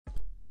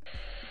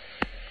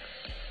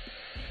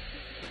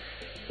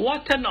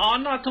What an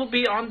honor to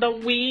be on the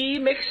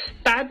remix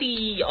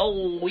study.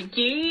 Oh,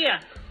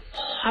 yeah.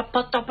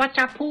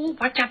 Pachapachapu,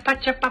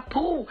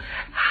 pachapachapapu,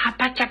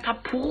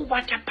 pachapapu,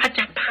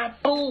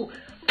 pachapachapapu,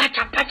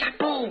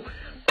 pachapachapu,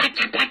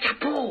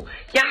 pachapachapu.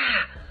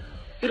 Yeah.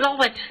 You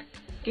know it.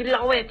 You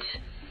know it.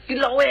 You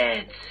know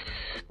it.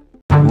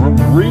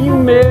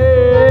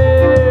 Remix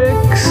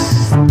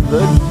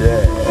the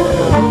Dead.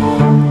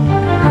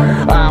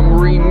 I'm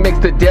Remix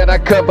the Dead. I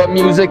cover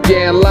music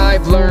and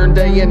life, learn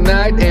day and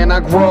night, and I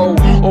grow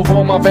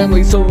over my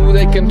family so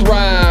they can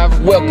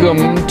thrive.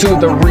 Welcome to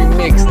the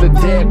Remix the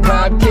Dead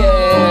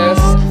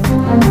podcast.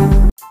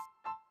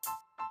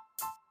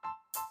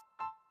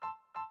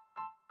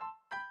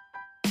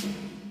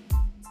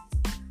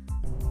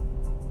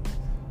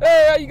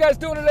 Hey, how you guys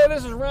doing today?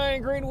 This is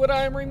Ryan Greenwood.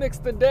 I am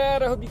Remix the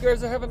Dad. I hope you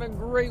guys are having a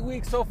great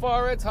week so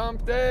far. It's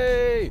hump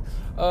day.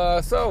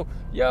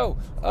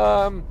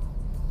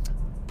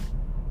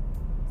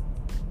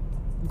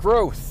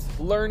 Growth,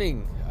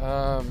 learning,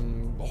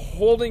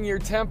 holding your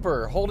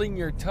temper, holding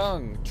your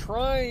tongue,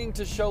 trying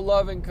to show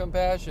love and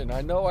compassion.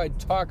 I know I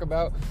talk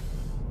about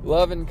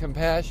love and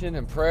compassion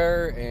and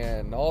prayer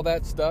and all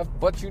that stuff,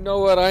 but you know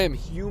what? I am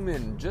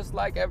human, just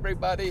like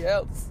everybody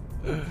else.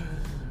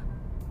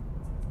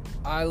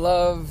 I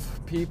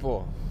love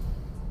people.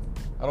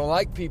 I don't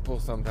like people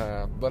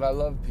sometimes, but I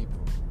love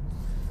people.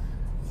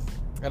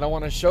 And I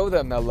want to show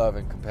them that love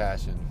and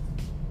compassion.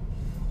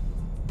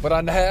 But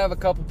I have a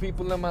couple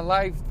people in my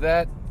life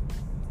that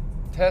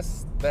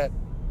test that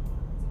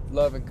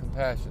love and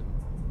compassion.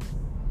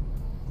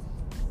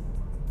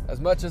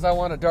 As much as I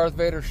want to Darth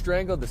Vader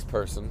strangle this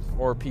person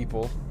or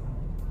people,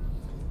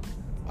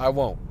 I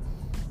won't.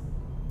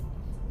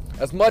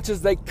 As much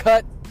as they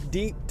cut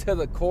deep to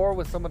the core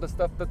with some of the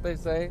stuff that they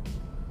say,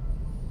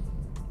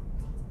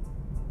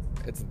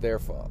 it's their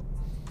fault.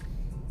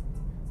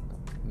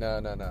 No.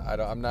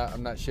 I'm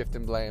not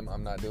shifting blame.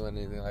 I'm not doing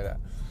anything like that.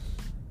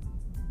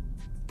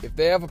 If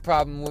they have a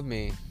problem with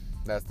me,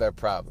 that's their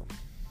problem.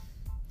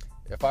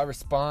 If I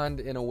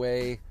respond in a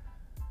way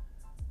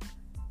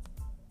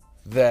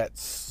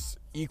that's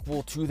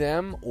equal to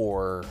them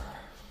or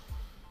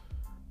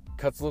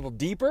cuts a little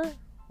deeper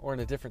or in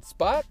a different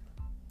spot,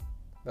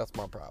 that's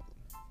my problem.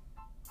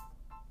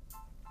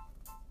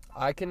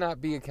 I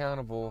cannot be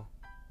accountable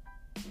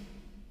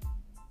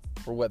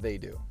for what they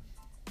do,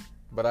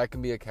 but I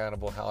can be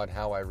accountable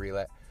how I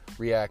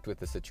react with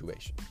the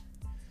situation.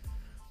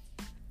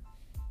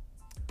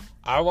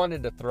 I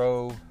wanted to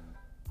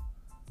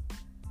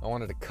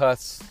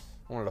cuss,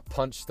 I wanted to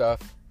punch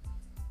stuff.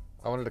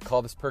 I wanted to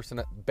call this person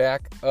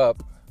back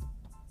up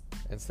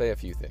and say a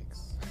few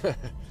things.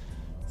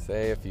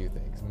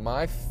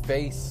 My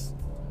face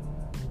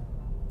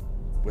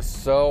was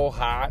so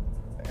hot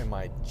and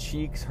my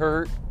cheeks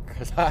hurt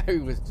because I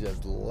was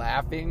just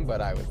laughing, but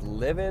I was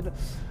livid.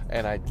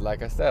 And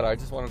like I said, I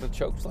just wanted to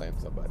choke slam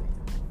somebody.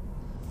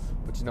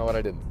 But you know what?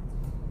 I didn't.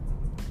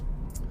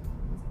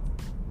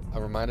 I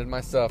reminded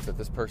myself that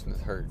this person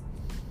is hurt.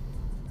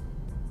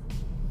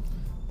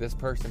 This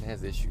person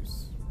has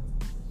issues.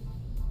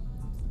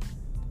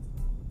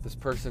 This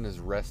person is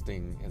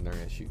resting in their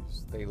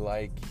issues.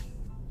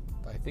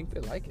 I think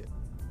they like it.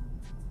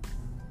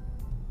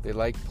 They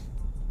like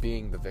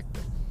being the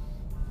victim.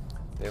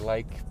 They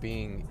like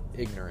being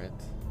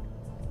ignorant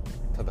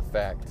to the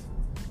fact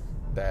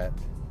that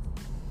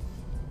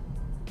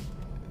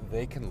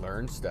they can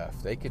learn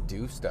stuff. They could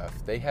do stuff.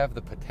 They have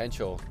the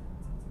potential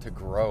to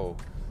grow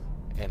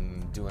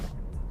and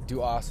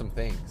do awesome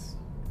things.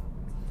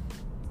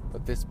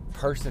 But this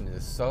person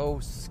is so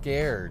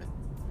scared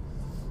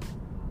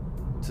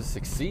to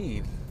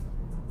succeed.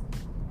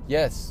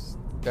 Yes,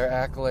 their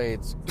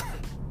accolades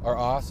are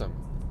awesome.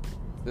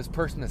 This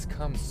person has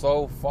come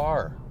so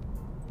far.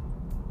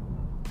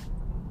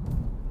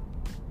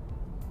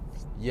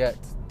 Yet,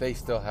 they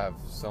still have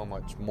so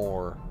much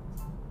more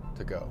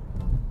to go.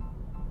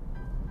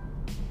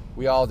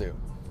 We all do.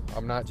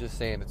 I'm not just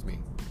saying it's me.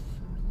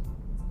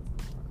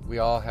 We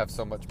all have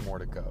so much more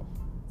to go.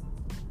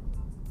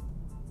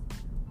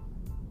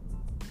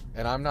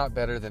 And I'm not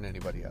better than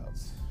anybody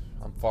else.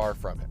 I'm far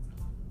from it.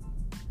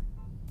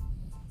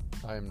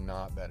 I am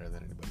not better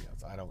than anybody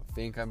else. I don't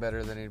think I'm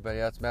better than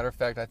anybody else. Matter of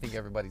fact, I think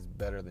everybody's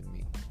better than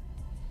me.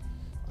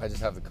 I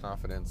just have the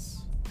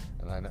confidence,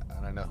 and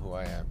I know who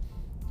I am.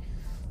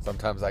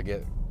 Sometimes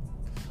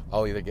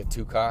I'll either get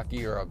too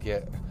cocky or I'll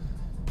get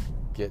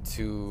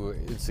too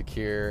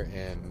insecure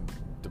and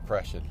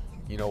depression.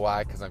 You know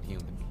why? Because I'm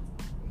human.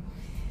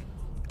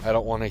 I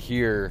don't want to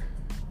hear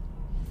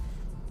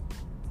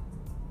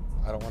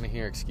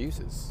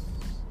excuses.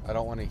 I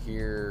don't want to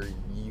hear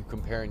you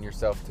comparing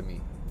yourself to me.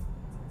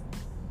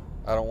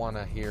 I don't want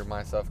to hear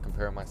myself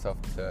compare myself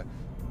to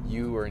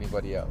you or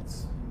anybody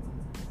else.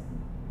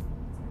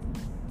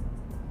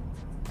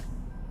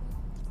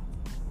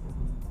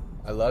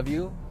 I love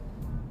you,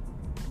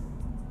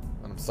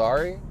 and I'm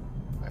sorry,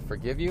 I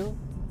forgive you,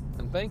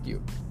 and thank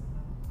you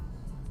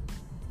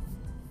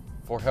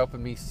for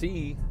helping me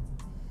see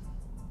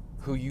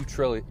who you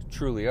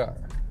truly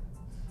are,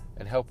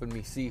 and helping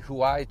me see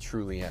who I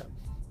truly am.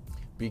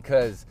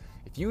 Because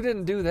if you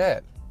didn't do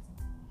that,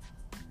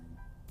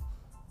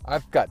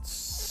 I've got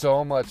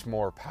so much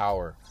more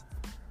power.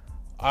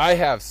 I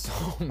have so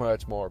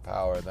much more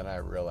power than I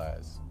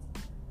realize.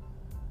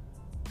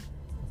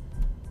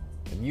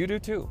 And you do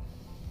too.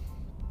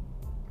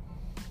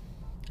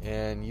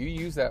 And you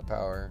use that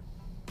power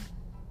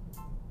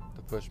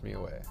to push me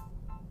away.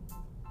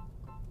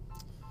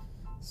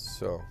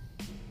 So,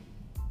 I'm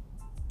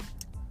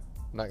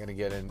not going to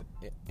get in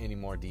any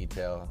more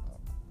detail.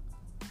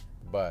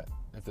 But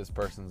if this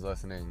person's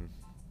listening,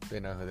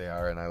 they know who they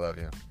are, and I love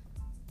you.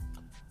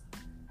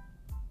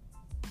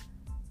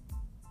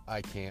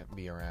 I can't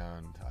be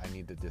around. I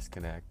need to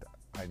disconnect.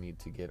 I need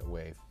to get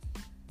away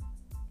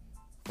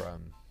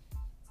from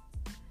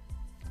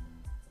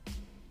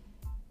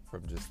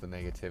just the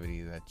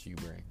negativity that you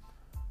bring.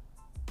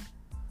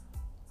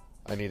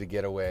 I need to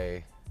get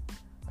away.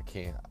 I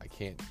can't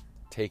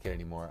take it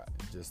anymore.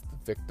 Just the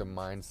victim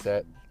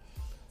mindset,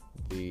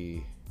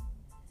 the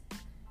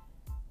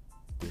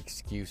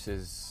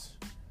excuses.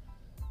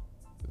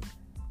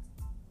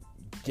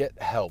 Get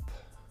help.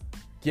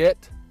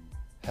 Get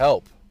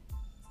help.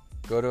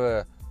 Go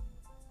to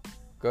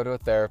a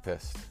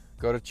therapist.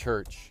 Go to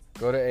church.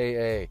 Go to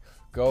AA.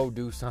 Go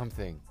do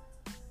something.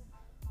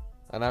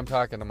 And I'm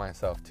talking to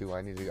myself too.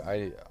 I need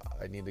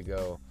to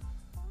go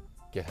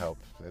get help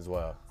as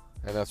well.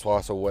 And that's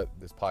also what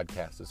this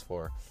podcast is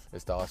for,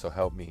 is to also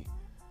help me.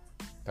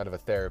 Kind of a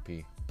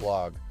therapy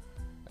blog.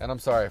 And I'm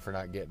sorry for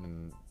not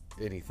getting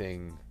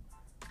anything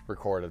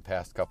recorded the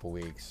past couple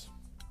weeks.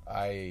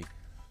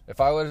 If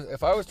I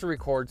was to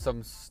record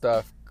some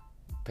stuff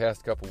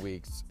past couple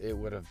weeks, it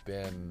would have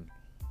been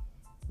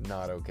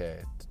not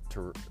okay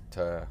to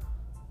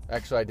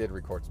actually, I did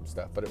record some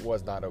stuff, but it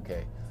was not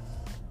okay.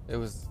 I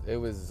was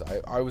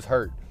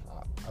hurt.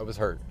 I was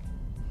hurt.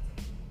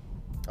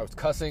 I was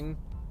cussing.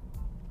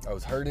 I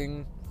was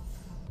hurting.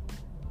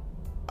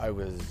 I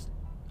was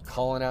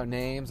calling out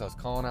names. I was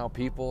calling out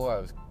people. I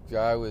was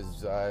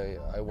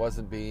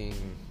being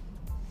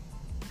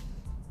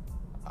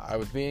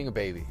a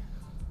baby.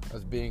 I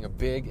was being a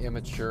big,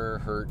 immature,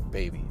 hurt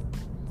baby.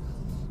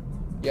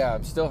 Yeah,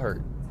 I'm still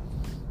hurt.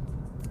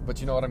 But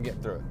you know what? I'm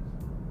getting through it.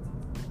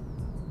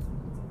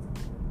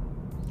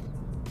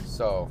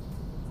 So,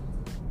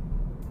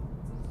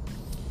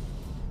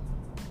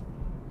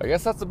 I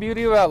guess that's the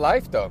beauty about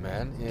life, though,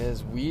 man,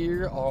 is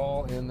we're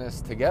all in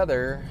this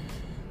together.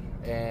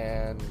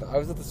 And I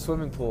was at the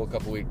swimming pool a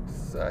couple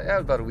weeks,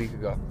 about a week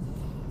ago.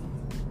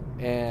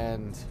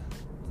 And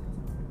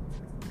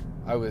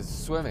I was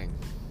swimming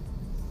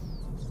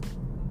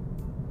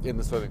in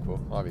the swimming pool,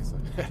 obviously.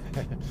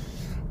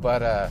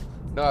 But,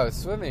 no, I was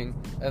swimming,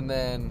 and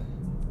then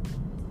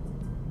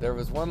there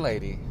was one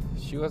lady.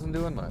 She wasn't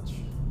doing much.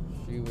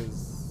 She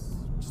was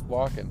just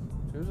walking.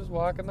 She was just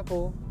walking the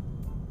pool.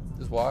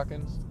 Just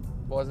walking.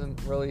 Wasn't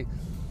really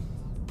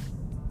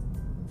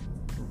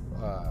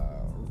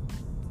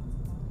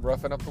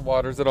roughing up the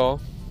waters at all.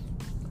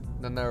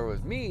 And then there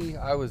was me.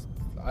 I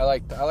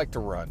like to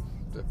run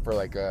for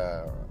like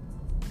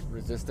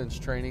resistance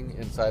training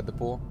inside the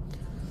pool.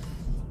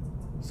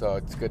 So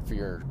it's good for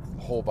your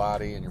whole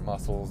body and your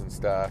muscles and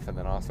stuff, and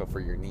then also for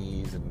your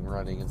knees and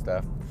running and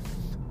stuff.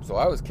 So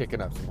I was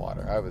kicking up some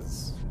water.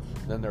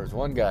 Then there was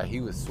one guy, he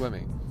was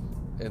swimming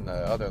in the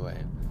other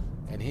lane,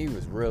 and he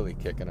was really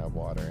kicking up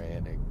water,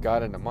 and it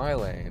got into my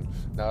lane.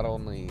 Not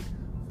only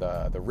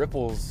the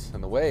ripples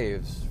and the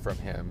waves from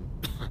him,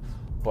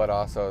 but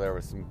also there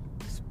was some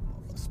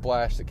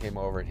splash that came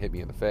over and hit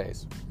me in the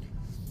face.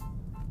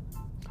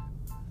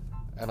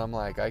 And I'm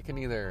like, I can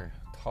either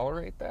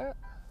tolerate that,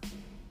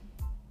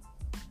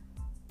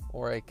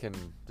 or I can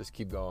just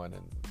keep going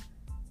and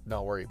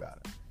not worry about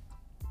it.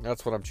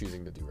 That's what I'm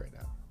choosing to do right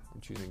now.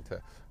 I'm choosing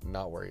to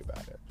not worry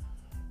about it.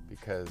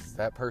 Because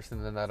that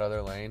person in that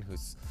other lane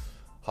who's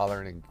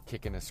hollering and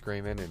kicking and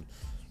screaming and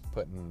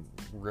putting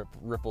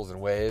ripples and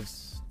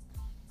waves,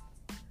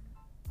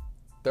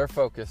 they're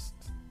focused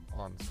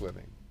on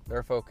swimming.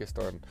 They're focused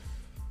on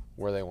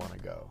where they want to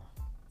go.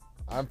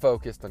 I'm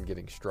focused on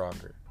getting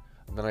stronger.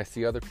 And then I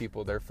see other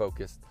people, they're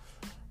focused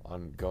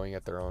on going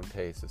at their own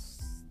pace,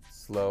 as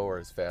slow or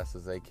as fast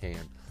as they can,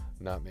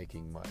 not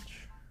making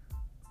much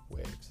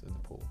waves in the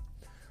pool.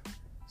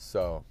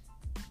 So,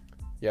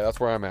 yeah,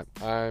 that's where I'm at.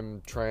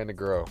 I'm trying to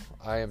grow.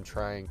 I am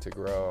trying to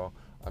grow.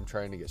 I'm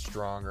trying to get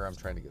stronger. I'm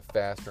trying to get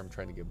faster. I'm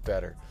trying to get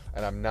better.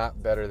 And I'm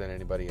not better than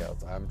anybody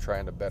else. I'm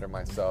trying to better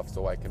myself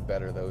so I can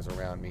better those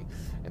around me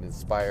and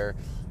inspire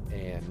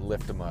and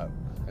lift them up.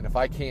 And if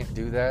I can't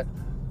do that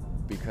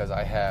because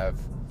I have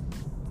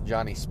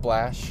Johnny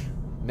Splash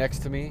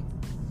next to me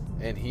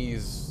and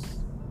he's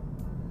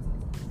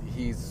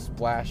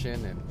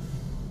splashing and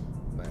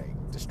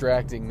like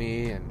distracting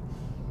me and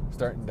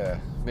starting to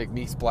make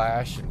me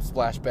splash and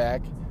splash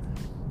back,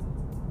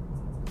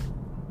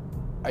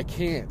 I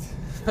can't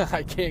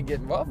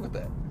get involved with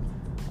that.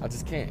 I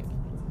just can't.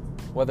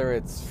 Whether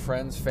it's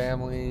friends,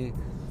 family,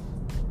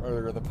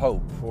 or the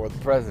Pope or the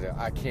president,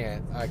 I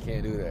can't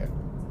do that.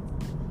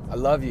 I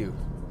love you,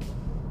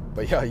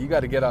 but yeah, you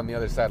got to get on the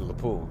other side of the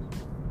pool.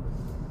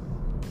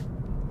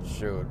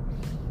 shoot.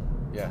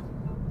 Yeah.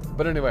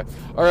 But anyway,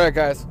 all right,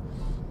 guys.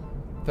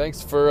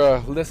 Thanks for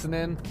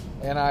listening.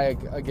 And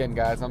again,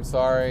 guys, I'm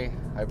sorry.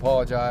 I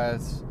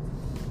apologize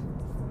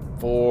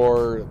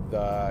for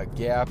the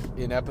gap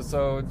in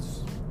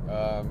episodes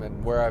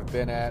and where I've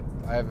been at.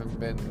 I haven't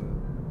been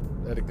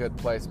at a good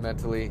place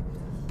mentally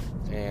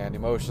and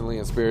emotionally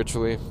and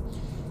spiritually.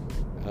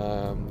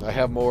 I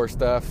have more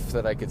stuff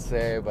that I could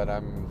say, but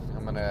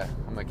I'm gonna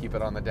keep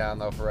it on the down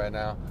low for right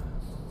now,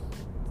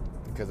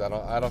 because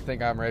I don't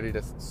think I'm ready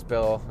to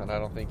spill, and I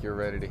don't think you're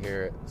ready to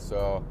hear it.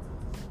 So,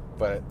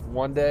 but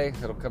one day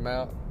it'll come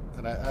out,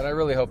 and I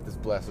really hope this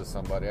blesses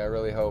somebody. I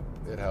really hope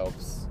it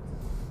helps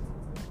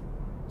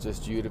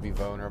just you to be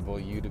vulnerable,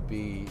 you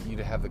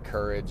to have the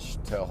courage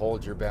to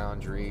hold your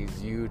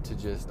boundaries, you to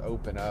just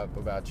open up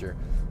about your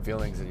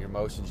feelings and your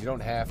emotions. You don't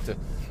have to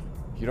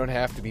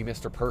be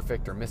Mr.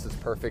 Perfect or Mrs.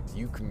 Perfect.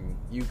 You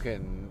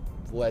can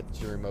let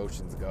your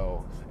emotions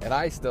go. And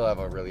I still have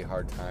a really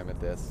hard time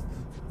at this.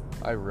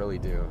 I really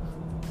do.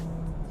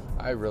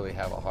 I really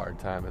have a hard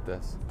time at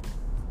this.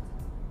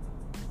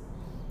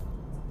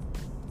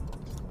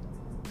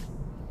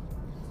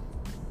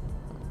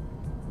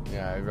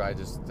 Yeah,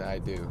 I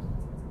do.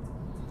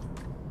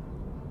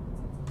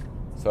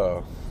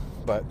 So,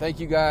 but thank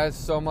you guys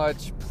so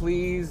much.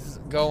 Please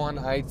go on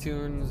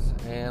iTunes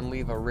and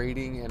leave a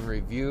rating and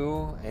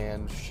review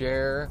and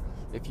share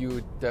if you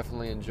would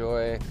definitely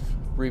enjoy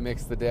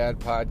Remix the Dad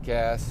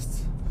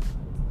podcast.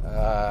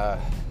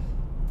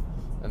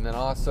 And then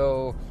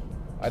also,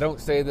 I don't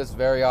say this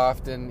very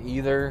often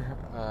either,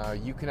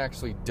 you can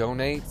actually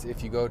donate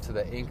if you go to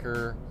the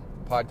Anchor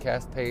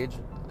podcast page.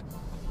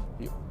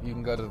 You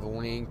can go to the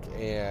link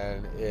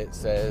and it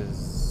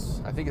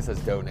says, I think it says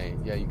donate.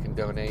 Yeah, you can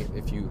donate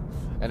if you,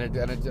 and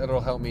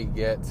it'll help me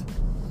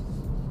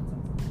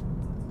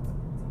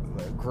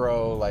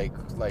grow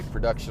like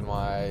production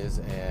wise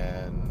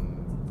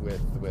and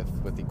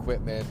with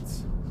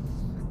equipment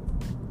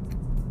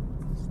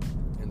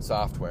and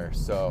software.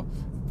 So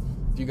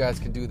if you guys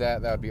can do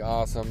that, that would be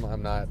awesome.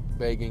 I'm not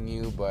begging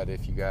you, but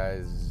if you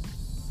guys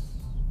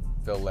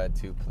feel led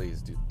to,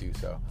 please do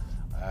so.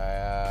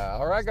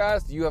 All right,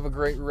 guys, you have a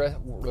great rest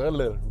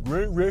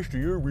of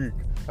your week.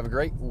 Have a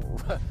great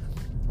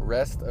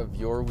rest of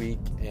your week,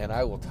 and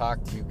I will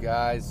talk to you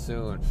guys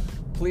soon.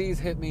 Please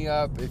hit me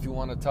up if you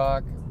want to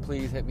talk.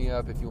 Please hit me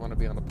up if you want to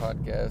be on the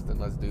podcast, and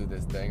let's do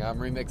this thing. I'm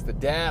Remix the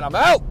Dad. I'm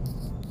out.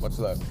 Much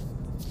love.